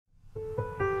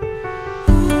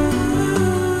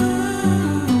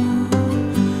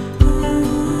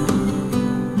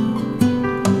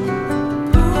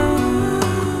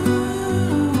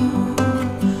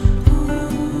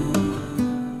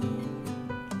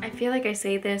feel like I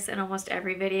say this in almost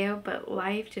every video, but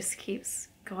life just keeps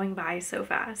going by so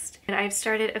fast. And I've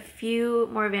started a few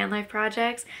more van life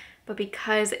projects, but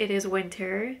because it is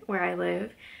winter where I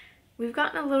live, we've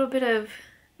gotten a little bit of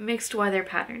mixed weather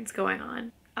patterns going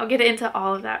on. I'll get into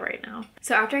all of that right now.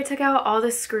 So after I took out all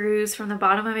the screws from the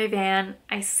bottom of my van,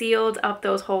 I sealed up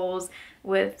those holes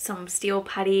with some steel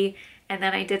putty, and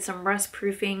then I did some rust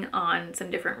proofing on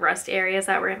some different rust areas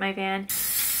that were in my van.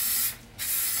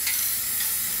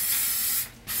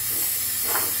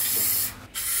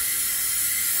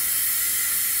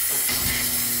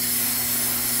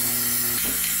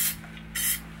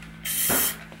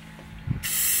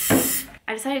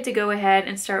 I decided to go ahead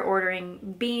and start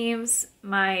ordering beams,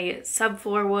 my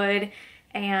subfloor wood,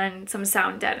 and some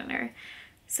sound deadener.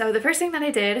 So the first thing that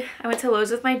I did, I went to Lowe's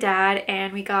with my dad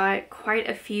and we got quite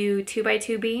a few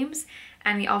 2x2 beams,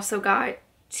 and we also got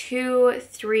 2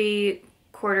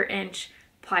 3/4 inch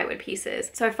plywood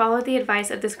pieces. So I followed the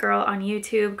advice of this girl on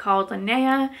YouTube called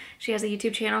Linnea. She has a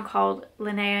YouTube channel called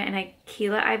Linnea and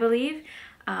Aquila, I believe.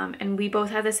 And we both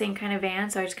have the same kind of van,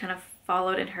 so I just kind of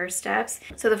followed in her steps.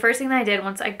 So the first thing that I did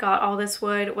once I got all this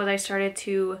wood was I started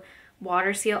to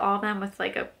water seal all of them with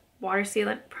like a water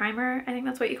sealant primer, I think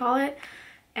that's what you call it.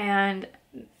 And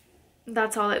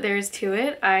that's all that there is to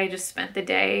it. I just spent the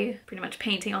day pretty much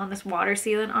painting on this water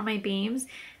sealant on my beams,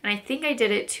 and I think I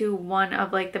did it to one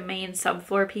of like the main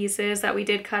subfloor pieces that we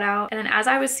did cut out. And then as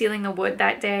I was sealing the wood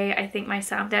that day, I think my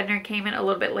sound deadener came in a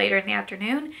little bit later in the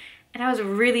afternoon, and I was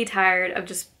really tired of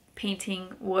just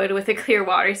painting wood with a clear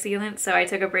water sealant, so I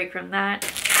took a break from that.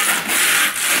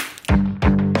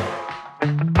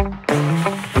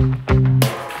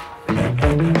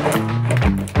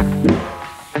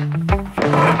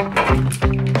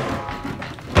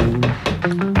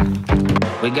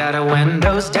 We got our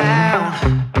windows down,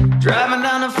 driving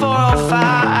down the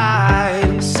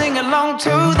 405, sing along to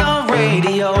the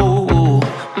radio.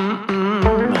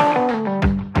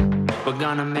 We're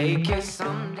gonna make it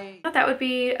someday. I thought that would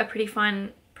be a pretty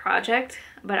fun project,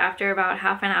 but after about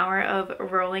half an hour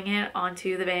of rolling it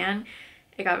onto the van,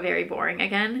 it got very boring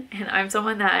again. And I'm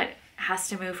someone that has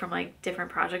to move from like different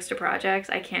projects to projects.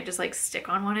 I can't just like stick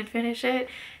on one and finish it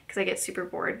because I get super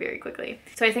bored very quickly.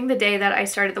 So I think the day that I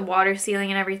started the water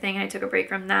sealing and everything, I took a break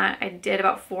from that. I did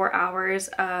about 4 hours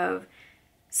of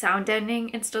sound deadening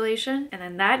installation, and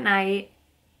then that night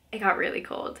it got really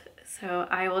cold. So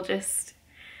I will just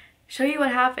show you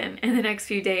what happened in the next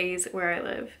few days where I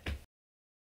live.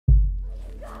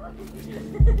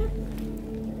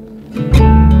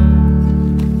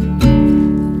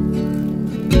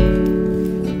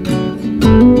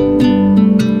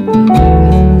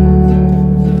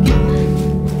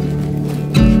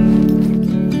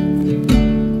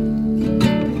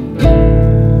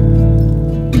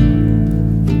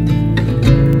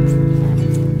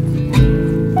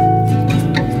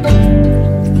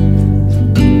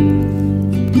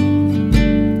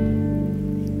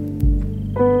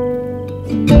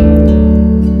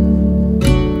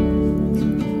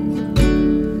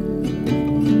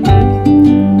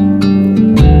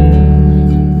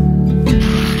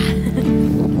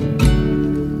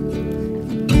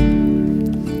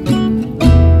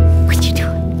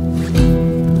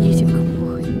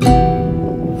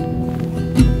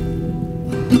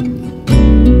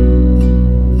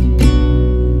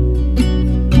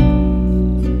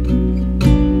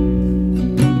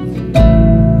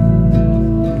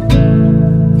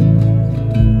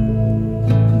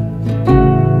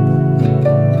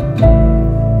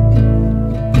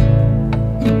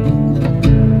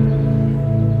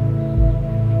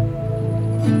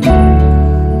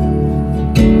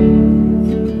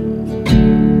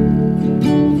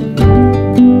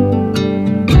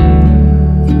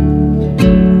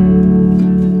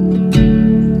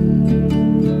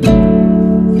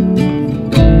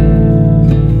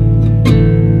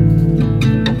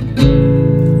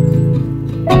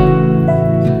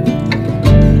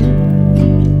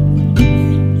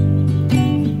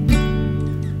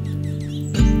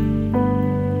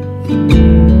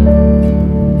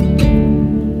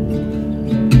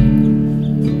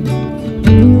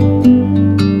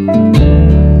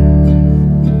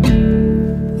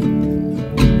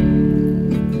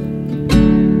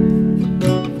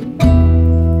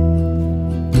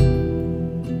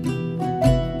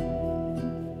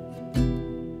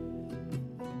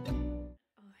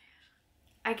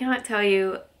 I cannot tell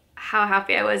you how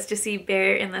happy I was to see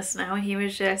Bear in the snow. He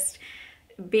was just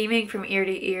beaming from ear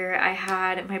to ear. I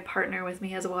had my partner with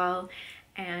me as well,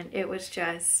 and it was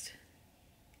just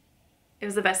It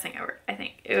was the best thing ever, I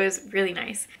think. It was really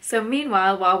nice. So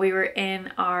meanwhile, while we were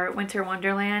in our winter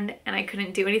wonderland and I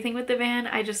couldn't do anything with the van,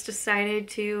 I just decided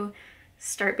to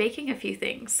start baking a few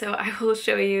things. So I will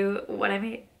show you what I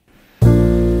made.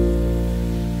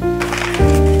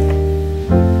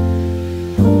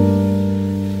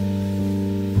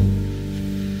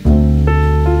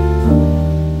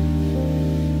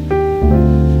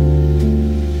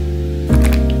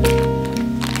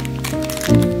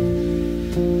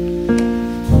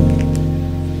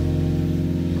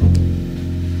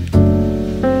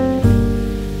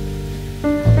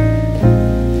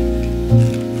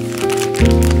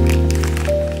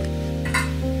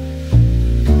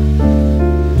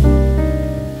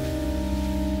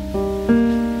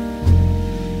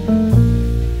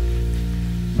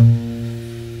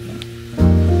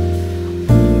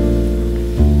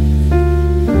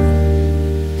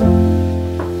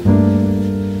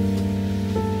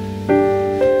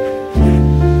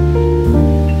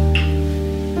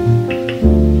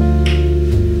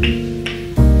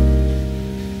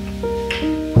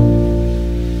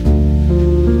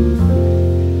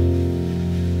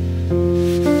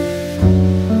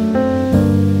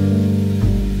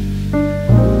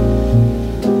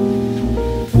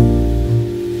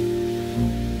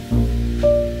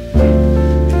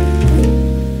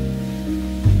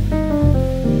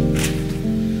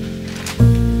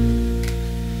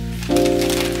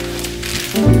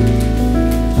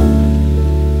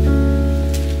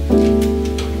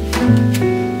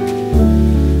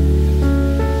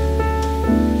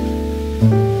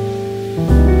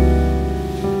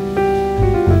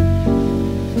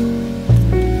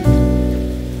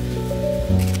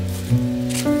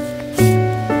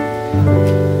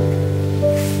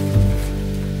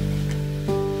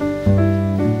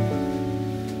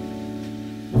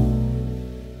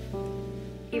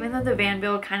 Even though the van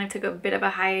build kind of took a bit of a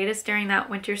hiatus during that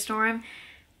winter storm,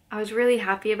 I was really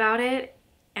happy about it,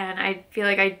 and I feel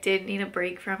like I did need a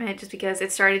break from it just because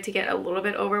it started to get a little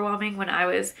bit overwhelming when I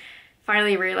was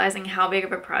finally realizing how big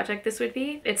of a project this would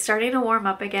be. It's starting to warm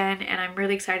up again, and I'm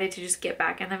really excited to just get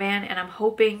back in the van, and I'm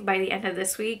hoping by the end of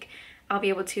this week I'll be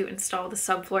able to install the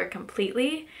subfloor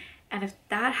completely. And if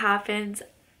that happens,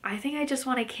 I think I just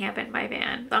want to camp in my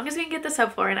van. As long as we can get the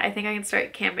subfloor in, I think I can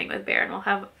start camping with Bear and we'll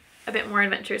have a bit more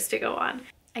adventures to go on.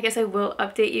 I guess I will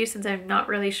update you since I'm not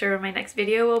really sure when my next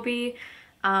video will be.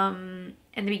 In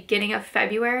the beginning of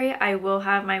February, I will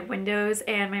have my windows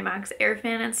and my Max Air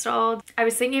fan installed. I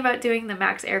was thinking about doing the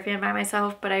Max Air fan by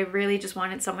myself, but I really just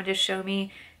wanted someone to show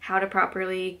me how to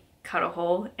properly cut a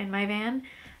hole in my van.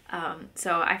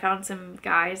 So I found some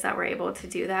guys that were able to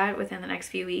do that within the next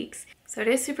few weeks. So it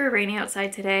is super rainy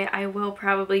outside today. I will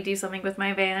probably do something with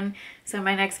my van. So in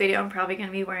my next video, I'm probably going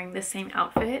to be wearing the same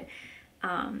outfit.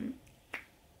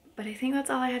 But I think that's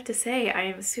all I have to say. I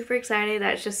am super excited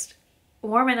that it's just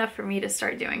warm enough for me to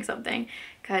start doing something.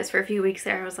 Because for a few weeks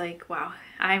there, I was like, wow,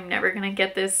 I'm never going to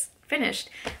get this finished.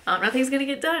 Nothing's going to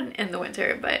get done in the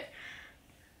winter. But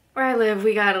where I live,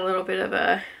 we got a little bit of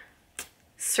a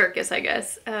circus, I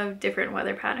guess, of different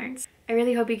weather patterns. I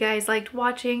really hope you guys liked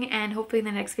watching, and hopefully in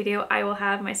the next video I will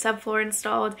have my subfloor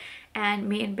installed and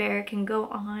me and Bear can go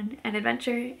on an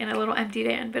adventure in a little empty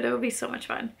van, but it will be so much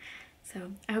fun.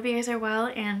 So I hope you guys are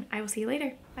well, and I will see you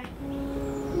later. Bye.